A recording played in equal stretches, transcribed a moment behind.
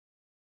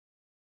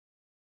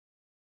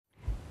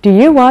Do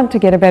you want to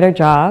get a better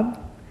job?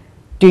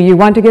 Do you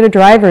want to get a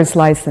driver's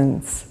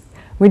license?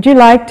 Would you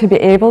like to be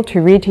able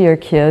to read to your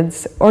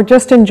kids or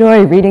just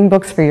enjoy reading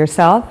books for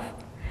yourself?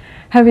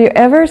 Have you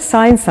ever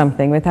signed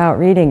something without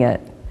reading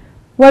it?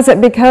 Was it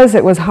because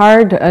it was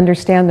hard to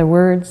understand the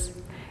words?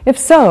 If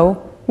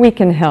so, we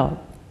can help.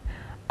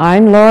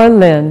 I'm Laura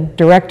Lynn,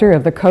 Director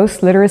of the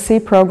Coast Literacy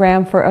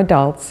Program for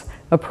Adults,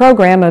 a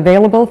program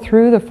available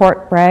through the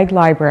Fort Bragg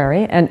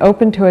Library and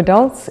open to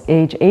adults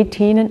age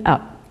 18 and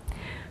up.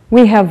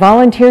 We have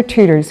volunteer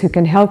tutors who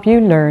can help you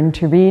learn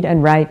to read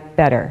and write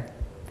better.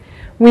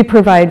 We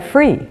provide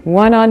free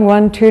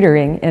one-on-one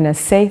tutoring in a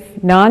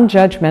safe,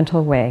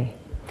 non-judgmental way.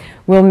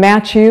 We'll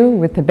match you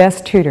with the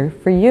best tutor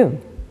for you.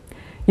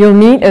 You'll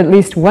meet at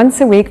least once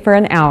a week for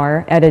an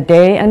hour at a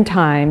day and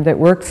time that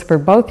works for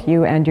both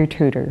you and your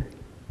tutor.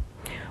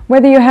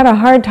 Whether you had a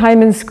hard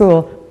time in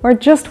school or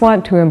just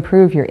want to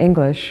improve your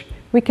English,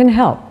 we can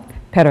help,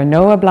 pero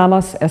no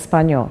hablamos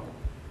español.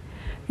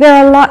 There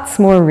are lots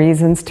more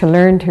reasons to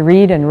learn to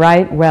read and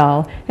write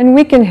well, and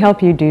we can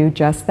help you do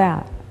just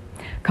that.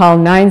 Call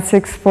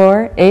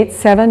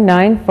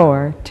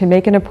 964-8794 to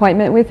make an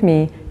appointment with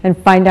me and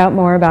find out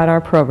more about our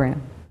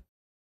program.